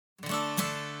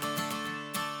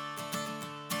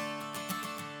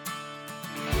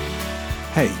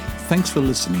Hey, thanks for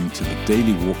listening to the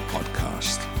Daily Walk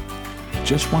podcast.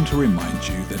 Just want to remind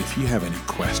you that if you have any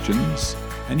questions,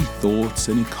 any thoughts,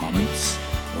 any comments,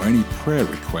 or any prayer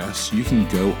requests, you can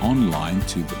go online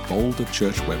to the Boulder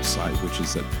Church website, which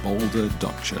is at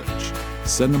boulder.church.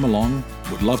 Send them along.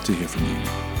 Would love to hear from you.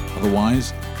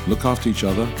 Otherwise, look after each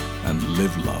other and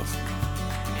live love.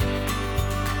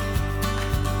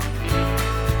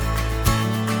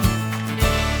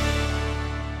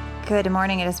 Good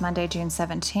morning. It is Monday, June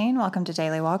 17. Welcome to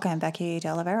Daily Walk. I'm Becky De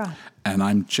Oliveira. And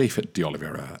I'm Japhet De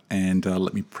Oliveira. And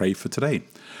let me pray for today.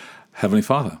 Heavenly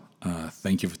Father,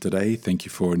 thank you for today. Thank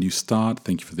you for a new start.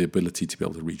 Thank you for the ability to be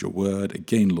able to read your word.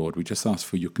 Again, Lord, we just ask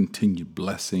for your continued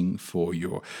blessing, for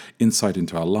your insight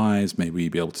into our lives. May we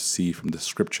be able to see from the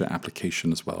scripture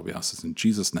application as well. We ask this in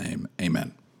Jesus' name.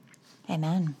 Amen.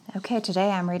 Amen. Okay,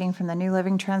 today I'm reading from the New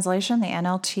Living Translation, the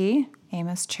NLT,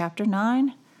 Amos chapter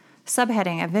 9.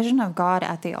 Subheading, A Vision of God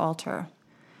at the Altar.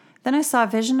 Then I saw a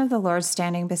vision of the Lord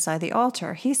standing beside the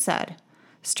altar. He said,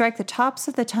 "Strike the tops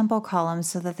of the temple columns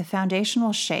so that the foundation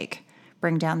will shake.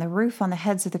 Bring down the roof on the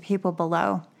heads of the people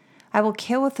below. I will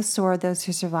kill with the sword those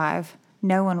who survive.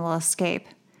 No one will escape.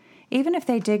 Even if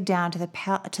they dig down to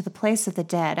the place of the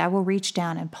dead, I will reach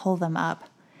down and pull them up.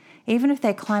 Even if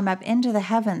they climb up into the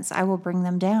heavens, I will bring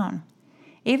them down.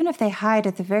 Even if they hide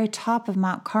at the very top of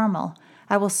Mount Carmel,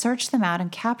 I will search them out and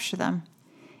capture them.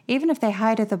 Even if they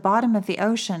hide at the bottom of the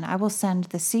ocean, I will send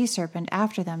the sea serpent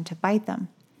after them to bite them.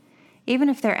 Even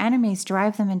if their enemies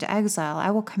drive them into exile,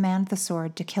 I will command the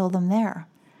sword to kill them there.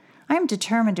 I am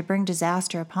determined to bring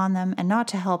disaster upon them and not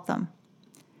to help them.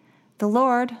 The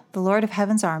Lord of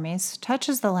heaven's armies,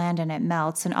 touches the land and it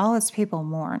melts, and all its people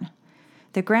mourn.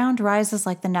 The ground rises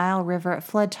like the Nile River at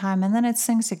flood time, and then it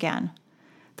sinks again.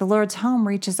 The Lord's home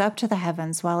reaches up to the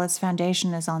heavens while its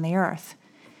foundation is on the earth.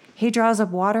 He draws up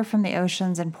water from the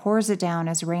oceans and pours it down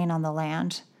as rain on the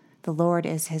land. The Lord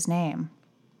is his name.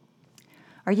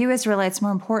 Are you Israelites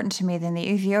more important to me than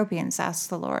the Ethiopians? Asks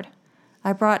the Lord.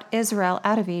 I brought Israel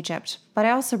out of Egypt, but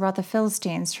I also brought the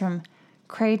Philistines from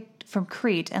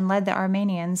Crete and led the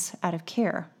Arameans out of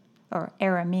Kir.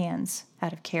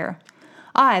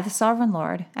 I, the sovereign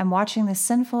Lord, am watching the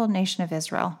sinful nation of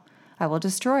Israel. I will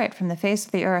destroy it from the face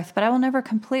of the earth, but I will never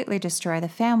completely destroy the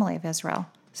family of Israel,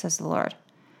 says the Lord.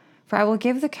 For I will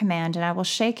give the command, and I will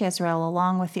shake Israel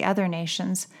along with the other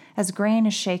nations, as grain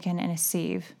is shaken in a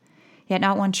sieve. Yet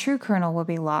not one true kernel will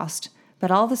be lost,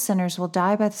 but all the sinners will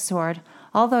die by the sword,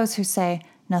 all those who say,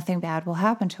 nothing bad will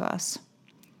happen to us.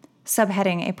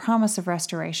 Subheading, A Promise of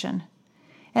Restoration.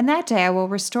 In that day I will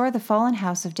restore the fallen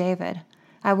house of David.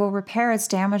 I will repair its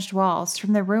damaged walls.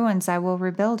 From the ruins I will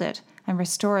rebuild it and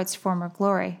restore its former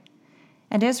glory.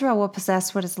 And Israel will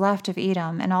possess what is left of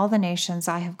Edom and all the nations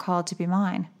I have called to be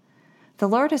mine. The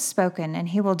Lord has spoken, and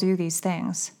he will do these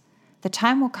things. The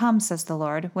time will come, says the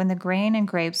Lord, when the grain and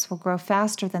grapes will grow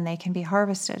faster than they can be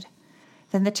harvested.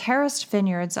 Then the terraced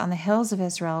vineyards on the hills of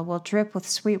Israel will drip with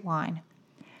sweet wine.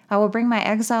 I will bring my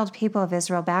exiled people of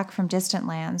Israel back from distant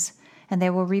lands, and they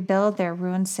will rebuild their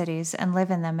ruined cities and live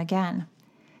in them again.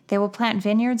 They will plant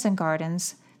vineyards and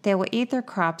gardens. They will eat their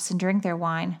crops and drink their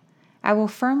wine. I will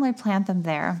firmly plant them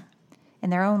there, in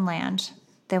their own land.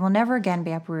 They will never again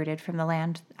be uprooted from the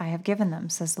land I have given them,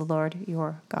 says the Lord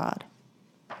your God.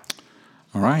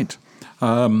 All right.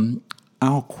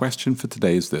 Our question for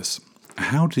today is this.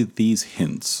 How do these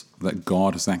hints that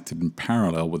God has acted in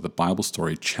parallel with the Bible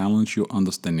story challenge your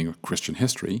understanding of Christian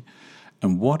history?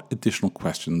 And what additional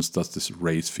questions does this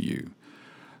raise for you?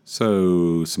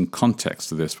 So some context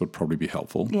to this would probably be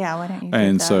helpful. Yeah, why don't you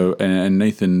And do that? so, and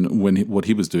Nathan, what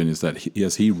he was doing is that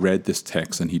as he read this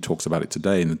text, and he talks about it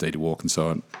today in the Daily Walk, and so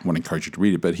I want to encourage you to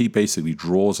read it, but he basically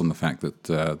draws on the fact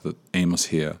that Amos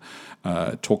here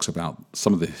talks about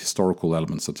some of the historical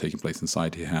elements that are taking place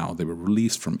inside here, how they were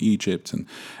released from Egypt, and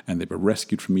they were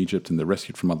rescued from Egypt, and they're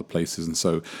rescued from other places. And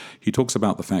so he talks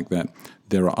about the fact that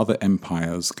there are other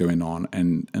empires going on,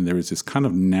 and there is this kind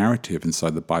of narrative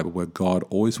inside the Bible where God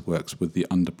always works with the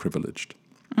underprivileged.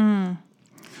 And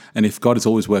if God is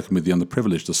always working with the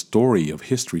underprivileged, the story of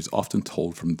history is often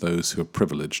told from those who are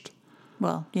privileged.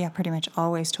 Well, yeah, pretty much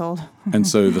always told. And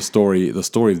so the story of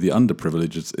the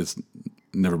underprivileged is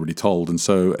never really told. And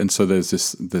so there's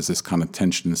this kind of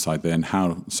tension inside there. And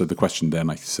so the question then,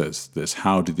 like he says this,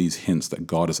 how do these hints that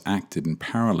God has acted in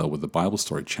parallel with the Bible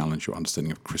story challenge your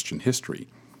understanding of Christian history?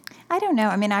 I don't know.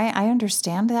 I mean, I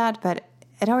understand that, but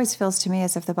it always feels to me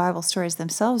as if the Bible stories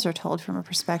themselves are told from a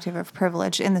perspective of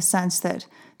privilege, in the sense that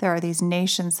there are these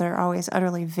nations that are always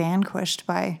utterly vanquished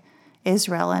by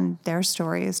Israel, and their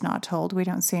story is not told. We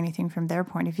don't see anything from their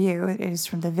point of view. It is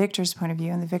from the victor's point of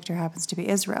view, and the victor happens to be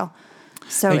Israel.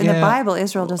 So in the Yeah. Bible,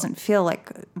 Israel doesn't feel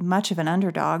like much of an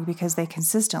underdog because they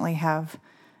consistently have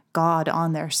God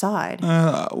on their side.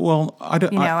 Well, I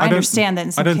don't. I understand that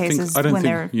in some cases when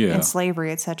they're yeah. in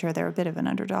slavery, etc., they're a bit of an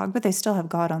underdog, but they still have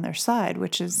God on their side,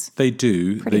 which is They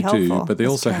do, pretty helpful, but they as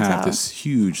it also turns have out. this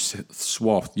huge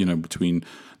swath, between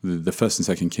the First and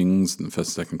Second Kings and the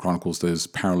First and Second Chronicles. Those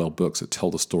parallel books that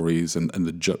tell the stories, and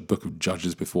the Book of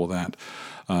Judges before that,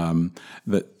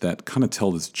 that kind of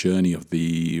tell this journey of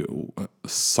the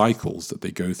cycles that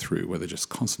they go through, where they're just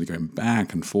constantly going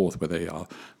back and forth, where they are.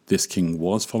 This king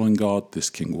was following God, this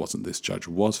king wasn't, this judge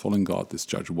was following God, this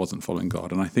judge wasn't following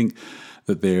God. And I think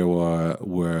that there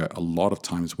were a lot of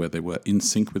times where they were in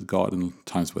sync with God and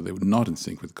times where they were not in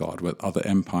sync with God, with other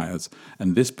empires.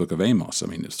 And this book of Amos, I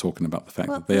mean, it's talking about the fact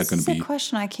that they are going to be This is a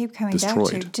question I keep coming back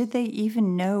destroyed. to. Did they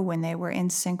even know when they were in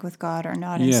sync with God or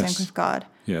not in Yes. sync with God?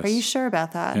 Yes. Are you sure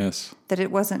about that? Yes. That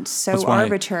it wasn't so That's why-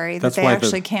 arbitrary that that's they why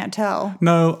actually can't tell?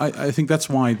 No, I think that's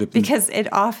why Because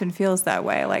it often feels that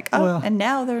way, like, and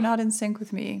now they're not in sync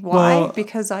with me. Why? Well,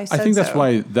 Because I said I think that's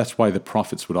so. why the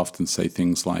prophets would often say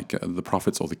things like the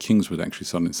prophets or the kings would actually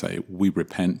suddenly say, "We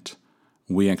repent,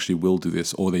 we actually will do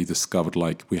this," or they discovered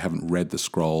like we haven't read the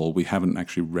scroll, we haven't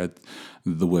actually read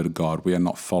the word of God, we are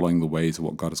not following the ways of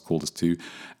what God has called us to,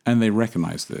 and they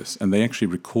recognize this, and they actually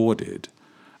recorded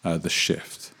the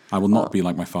shift. I will not be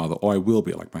like my father, or I will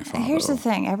be like my father. Here's the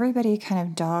thing. Everybody kind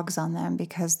of dogs on them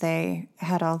because they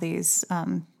had all these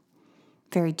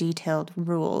very detailed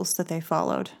rules that they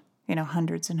followed,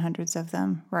 hundreds and hundreds of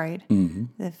them, right? Mm-hmm.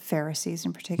 The Pharisees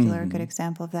in particular are a good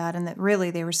example of that, and that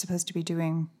really they were supposed to be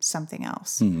doing something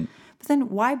else. Mm-hmm. But then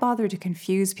why bother to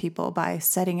confuse people by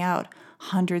setting out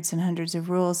hundreds and hundreds of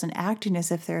rules and acting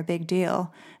as if they're a big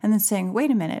deal, and then saying,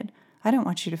 wait a minute, I don't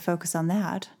want you to focus on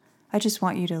that. I just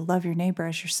want you to love your neighbor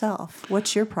as yourself.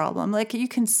 What's your problem? Like, you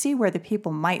can see where the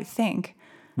people might think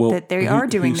that they are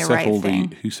doing the right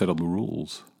thing. Who set all the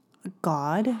rules?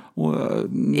 God. Well,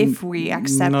 If we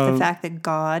accept the fact that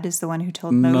God is the one who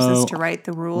told Moses to write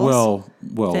the rules,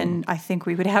 then I think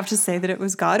we would have to say that it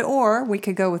was God. Or we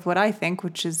could go with what I think,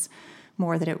 which is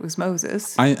more that it was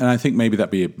Moses. I think maybe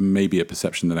that be a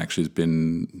perception that actually has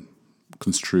been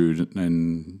construed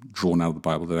and drawn out of the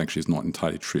Bible that actually is not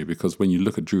entirely true, because when you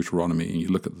look at Deuteronomy and you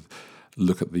look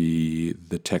at the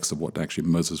text of what actually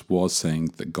Moses was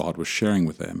saying that God was sharing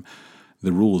with them,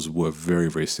 the rules were very,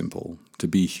 very simple. To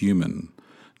be human,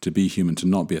 to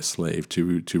not be a slave,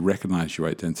 to recognize your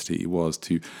identity was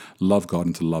to love God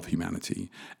and to love humanity.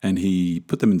 And he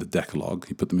put them in the Decalogue,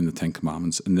 he put them in the Ten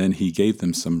Commandments, and then he gave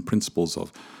them some principles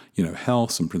of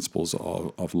health, some principles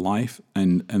of life,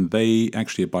 and they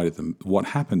actually abided them. What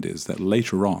happened is that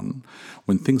later on,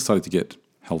 when things started to get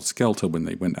held skelter, when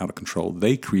they went out of control,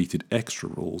 they created extra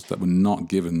rules that were not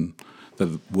given,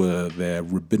 that were their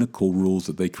rabbinical rules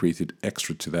that they created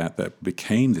extra to that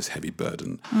became this heavy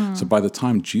burden. So by the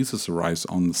time Jesus arrives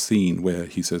on the scene where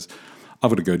he says,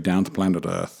 I've got to go down to planet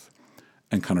Earth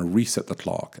and kind of reset the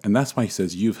clock. And that's why he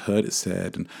says, you've heard it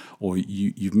said, or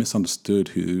you've misunderstood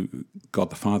who God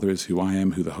the Father is, who I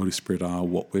am, who the Holy Spirit are,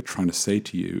 what we're trying to say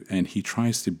to you. And he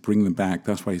tries to bring them back.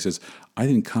 That's why he says, I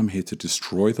didn't come here to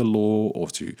destroy the law or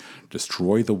to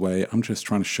destroy the way. I'm just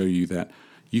trying to show you that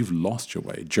you've lost your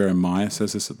way. Jeremiah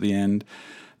says this at the end,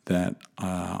 that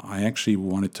I actually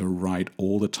wanted to write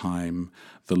all the time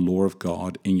the law of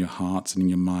God in your hearts and in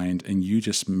your mind, and you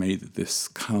just made this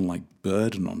kind of like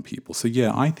burden on people. So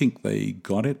yeah, I think they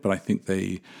got it, but I think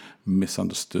they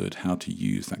misunderstood how to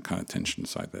use that kind of tension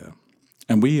inside there.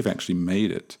 And we've actually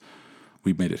made it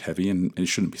heavy, and it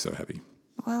shouldn't be so heavy.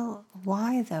 Well,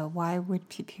 why though? Why would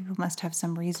people must have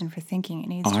some reason for thinking it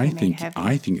needs to be made heavy?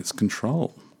 I think it's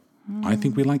control. I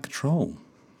think we like control.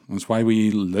 That's why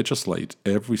we legislate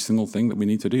every single thing that we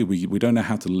need to do. We don't know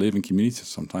how to live in communities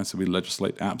sometimes, so we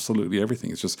legislate absolutely everything.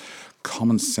 It's just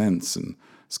common sense, and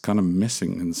it's kind of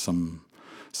missing in some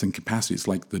capacities.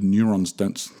 Like the neurons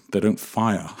don't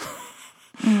fire.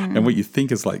 And what you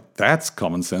think is like, that's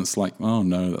common sense. Like, oh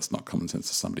no, that's not common sense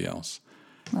to somebody else.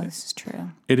 Well, this is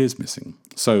true. It is missing.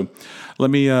 So let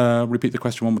me repeat the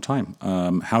question one more time.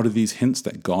 How do these hints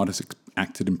that God has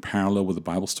acted in parallel with the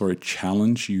Bible story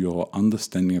challenge your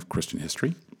understanding of Christian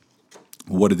history?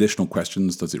 What additional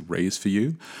questions does it raise for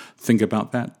you? Think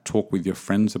about that. Talk with your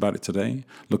friends about it today.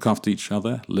 Look after each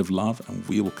other, live love, and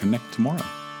we will connect tomorrow.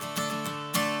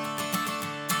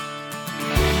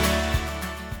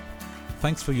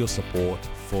 Thanks for your support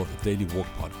for the Daily Walk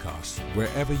podcast.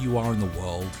 Wherever you are in the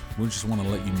world, we just want to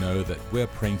let you know that we're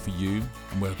praying for you,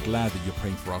 and we're glad that you're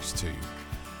praying for us too.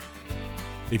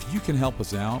 If you can help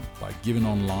us out by giving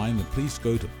online, then please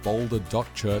go to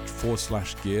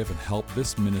boulder.church/give and help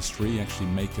this ministry actually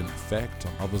make an effect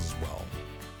on others as well.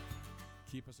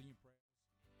 Keep us in your prayers,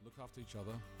 look after each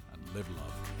other, and live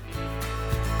love.